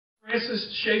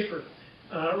Francis Schaeffer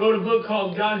wrote a book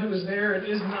called God Who Is There and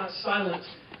Is Not Silent.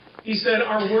 He said,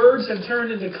 our words have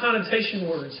turned into connotation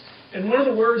words. And one of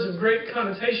the words of great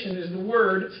connotation is the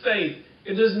word faith.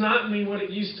 It does not mean what it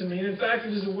used to mean. In fact,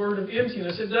 it is a word of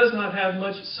emptiness. It does not have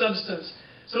much substance.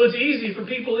 So it's easy for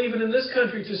people, even in this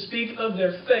country, to speak of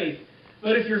their faith.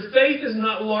 But if your faith is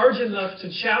not large enough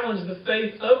to challenge the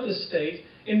faith of the state,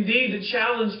 indeed to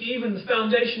challenge even the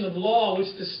foundation of law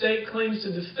which the state claims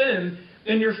to defend,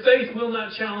 then your faith will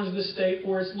not challenge the state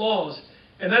or its laws.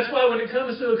 And that's why when it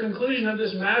comes to a conclusion of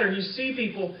this matter, you see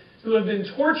people who have been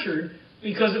tortured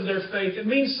because of their faith. It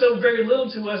means so very little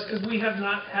to us because we have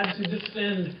not had to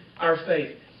defend our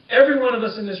faith. Every one of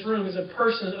us in this room is a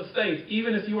person of faith.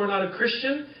 Even if you are not a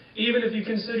Christian, even if you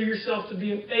consider yourself to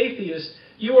be an atheist,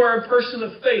 you are a person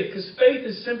of faith, because faith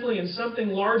is simply in something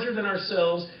larger than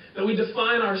ourselves that we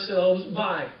define ourselves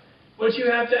by. What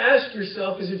you have to ask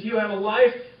yourself is if you have a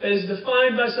life that is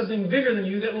defined by something bigger than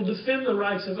you that will defend the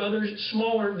rights of others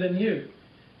smaller than you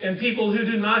and people who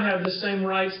do not have the same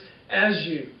rights as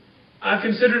you. I've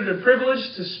considered it a privilege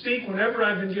to speak whenever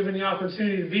I've been given the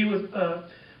opportunity to be with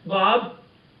Bob.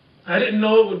 I didn't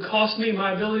know it would cost me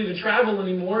my ability to travel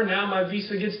anymore. Now my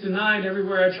visa gets denied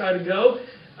everywhere I try to go.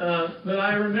 But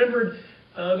I remembered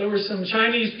there were some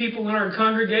Chinese people in our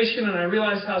congregation, and I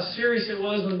realized how serious it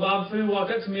was when Bob Fu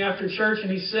walked up to me after church and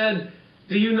he said,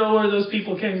 "Do you know where those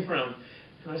people came from?"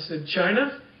 And I said,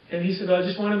 "China?" And he said, "I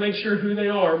just want to make sure who they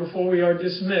are before we are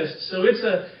dismissed." So it's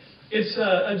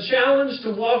a challenge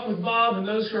to walk with Bob and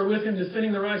those who are with him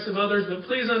defending the rights of others. But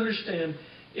please understand,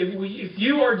 if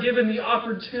you are given the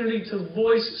opportunity to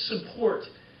voice support,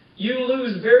 you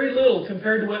lose very little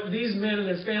compared to what these men and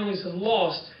their families have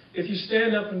lost if you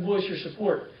stand up and voice your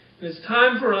support. And it's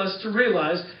time for us to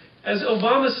realize, as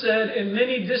Obama said, and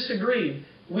many disagreed,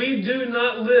 we do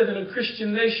not live in a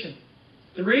Christian nation.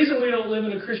 The reason we don't live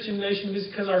in a Christian nation is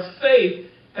because our faith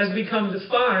has become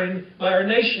defined by our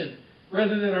nation,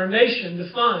 rather than our nation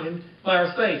defined by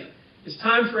our faith. It's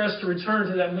time for us to return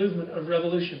to that movement of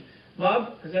revolution.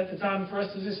 Bob, is that the time for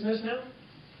us to dismiss now?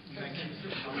 Thank you.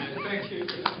 Thank you.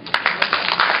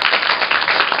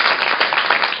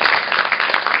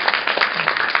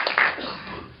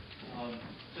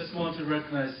 Just want to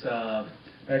recognize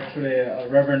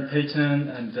Reverend Peyton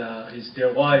and his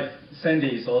dear wife,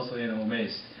 Sandy, is also in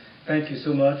Omaze. Thank you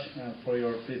so much for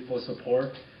your faithful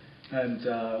support. And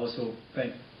also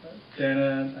thank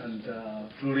Dana and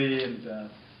Julie and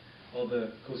all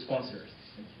the co-sponsors.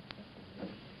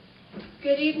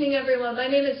 Good evening, everyone. My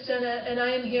name is Jenna, and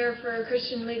I am here for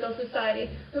Christian Legal Society.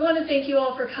 We want to thank you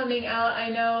all for coming out. I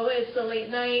know it's a late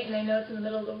night, and I know it's in the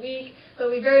middle of the week, but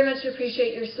we very much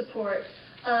appreciate your support.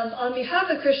 On behalf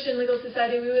of Christian Legal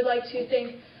Society, we would like to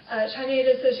thank China Aid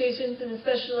Associations, and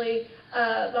especially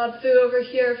Bob Fu over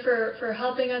here for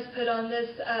helping us put on this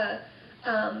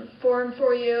forum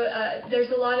for you.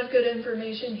 There's a lot of good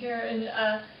information here,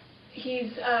 and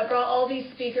he's brought all these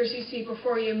speakers you see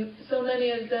before you. So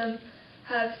many of them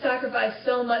have sacrificed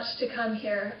so much to come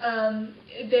here.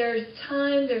 There's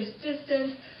time, there's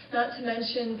distance, not to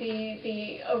mention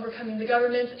the overcoming the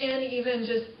governments, and even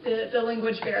just the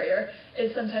language barrier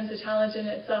is sometimes a challenge in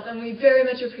itself. And we very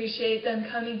much appreciate them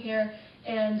coming here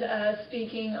and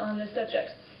speaking on this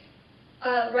subject.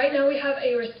 Right now we have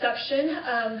a reception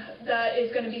that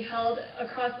is going to be held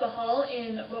across the hall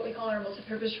in what we call our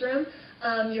multipurpose room.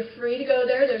 You're free to go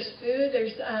there. There's food.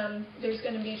 There's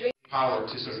going to be drinks. Power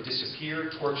to sort of disappear,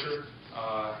 torture,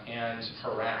 and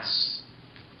harass.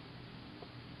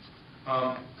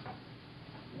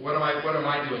 What am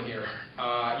I doing here?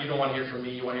 You don't want to hear from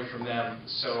me. You want to hear from them.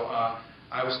 So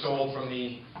I was told from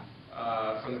the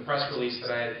press release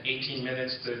that I had 18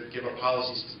 minutes to give a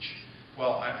policy speech.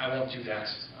 Well, I won't do that.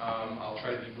 I'll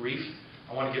try to be brief.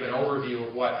 I want to give an overview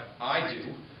of what I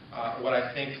do, what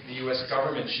I think the U.S.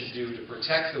 government should do to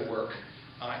protect the work,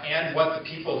 and what the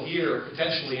people here,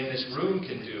 potentially in this room,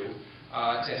 can do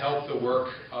to help the work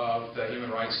of the human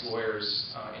rights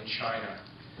lawyers in China.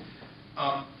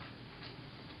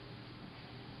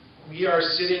 We are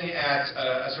sitting at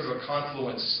a sort of a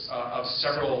confluence of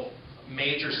several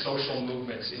major social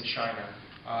movements in China,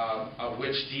 of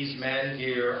which these men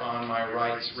here on my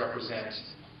right represent.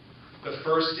 The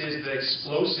first is the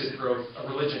explosive growth of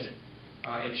religion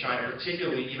in China,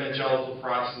 particularly evangelical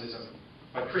Protestantism.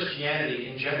 But Christianity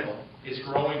in general is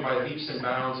growing by leaps and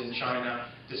bounds in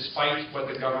China, despite what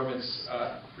the government's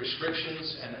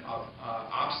restrictions and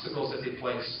obstacles that they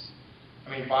place.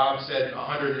 I mean, Bob said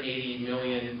 180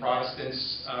 million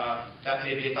Protestants. That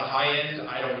may be at the high end.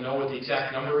 I don't know what the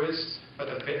exact number is. But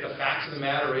the fact of the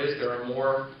matter is there are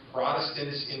more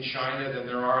Protestants in China than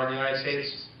there are in the United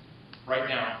States right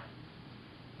now.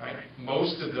 right?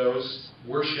 Most of those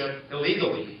worship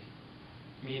illegally.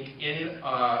 I mean, in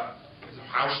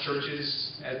house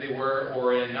churches, as they were,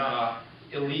 or in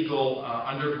illegal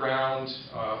underground,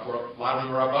 or a lot of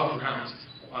them are above ground,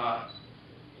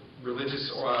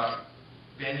 religious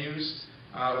venues,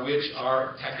 which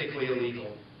are technically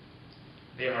illegal.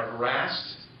 They are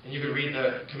harassed, and you can read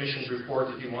the Commission's report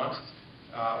if you want,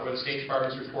 or the State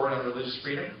Department's report on religious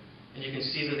freedom, and you can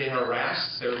see that they are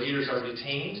harassed, their leaders are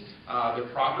detained, their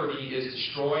property is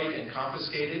destroyed and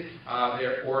confiscated,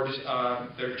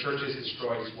 their church is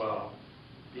destroyed as well,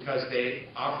 because they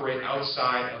operate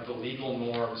outside of the legal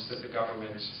norms that the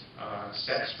government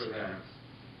sets for them.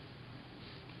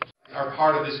 Are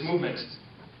part of this movement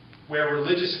where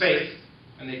religious faith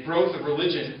and the growth of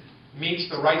religion meets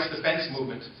the rights defense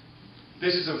movement.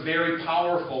 This is a very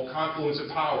powerful confluence of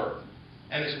power,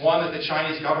 and it's one that the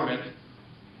Chinese government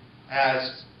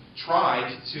has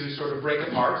tried to sort of break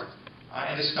apart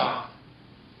and to stop.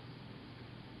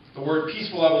 The word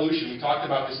peaceful evolution, we talked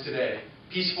about this today,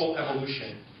 peaceful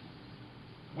evolution,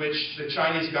 which the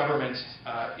Chinese government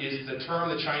is the term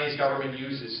the Chinese government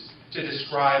uses to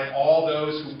describe all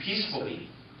those who peacefully,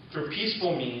 through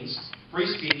peaceful means, free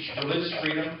speech, religious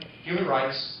freedom, human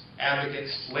rights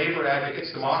advocates, labor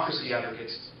advocates, democracy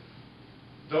advocates,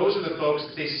 those are the folks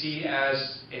that they see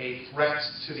as a threat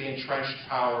to the entrenched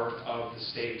power of the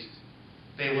state.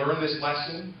 They learned this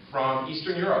lesson from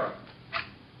Eastern Europe.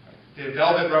 The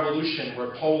Velvet Revolution,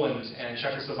 where Poland and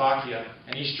Czechoslovakia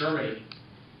and East Germany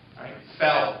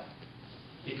fell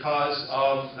because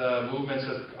of the movements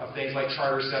of things like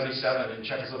Charter 77 in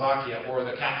Czechoslovakia or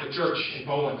the Catholic Church in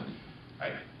Poland.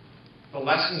 The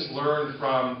lessons learned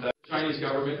from the Chinese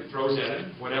government throws at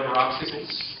him whatever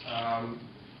obstacles.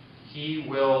 He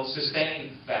will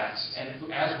sustain that,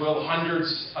 and as will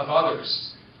hundreds of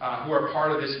others who are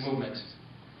part of this movement.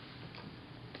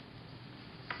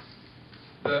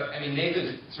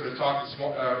 Nathan sort of talked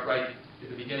right at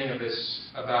the beginning of this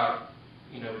about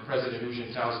President Hu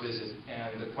Jintao's visit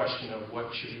and the question of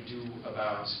what should he do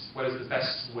about, what is the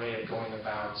best way of going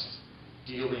about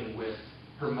dealing with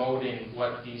promoting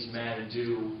what these men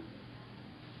do.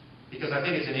 Because I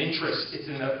think it's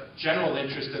in the general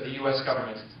interest of the U.S.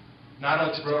 government, not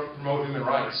only to promote human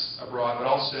rights abroad, but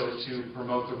also to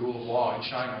promote the rule of law in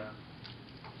China.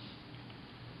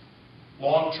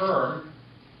 Long term,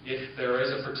 if there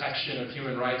is a protection of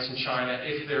human rights in China,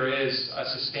 if there is a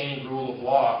sustained rule of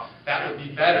law, that would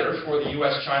be better for the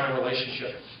U.S.-China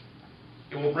relationship.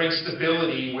 It will bring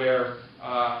stability where,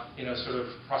 sort of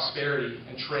prosperity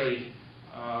and trade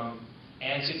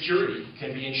and security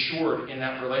can be ensured in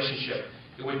that relationship.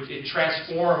 It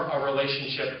transform a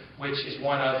relationship which is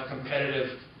one of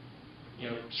competitive,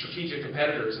 strategic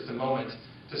competitors at the moment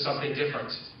to something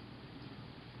different.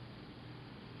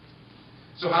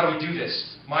 So how do we do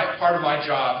this? Part of my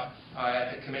job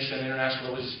at the Commission on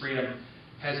International Religious Freedom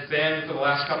has been, for the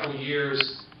last couple of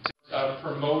years,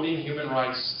 promoting human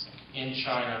rights in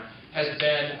China, has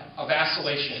been a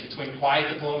vacillation between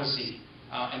quiet diplomacy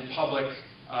and public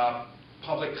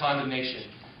condemnation,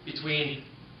 between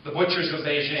the butchers of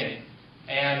Beijing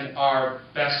and our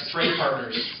best trade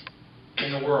partners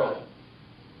in the world.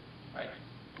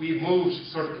 We've moved,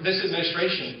 this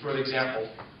administration, for example,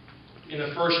 in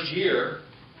the first year,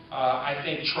 I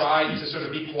think tried to sort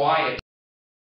of be quiet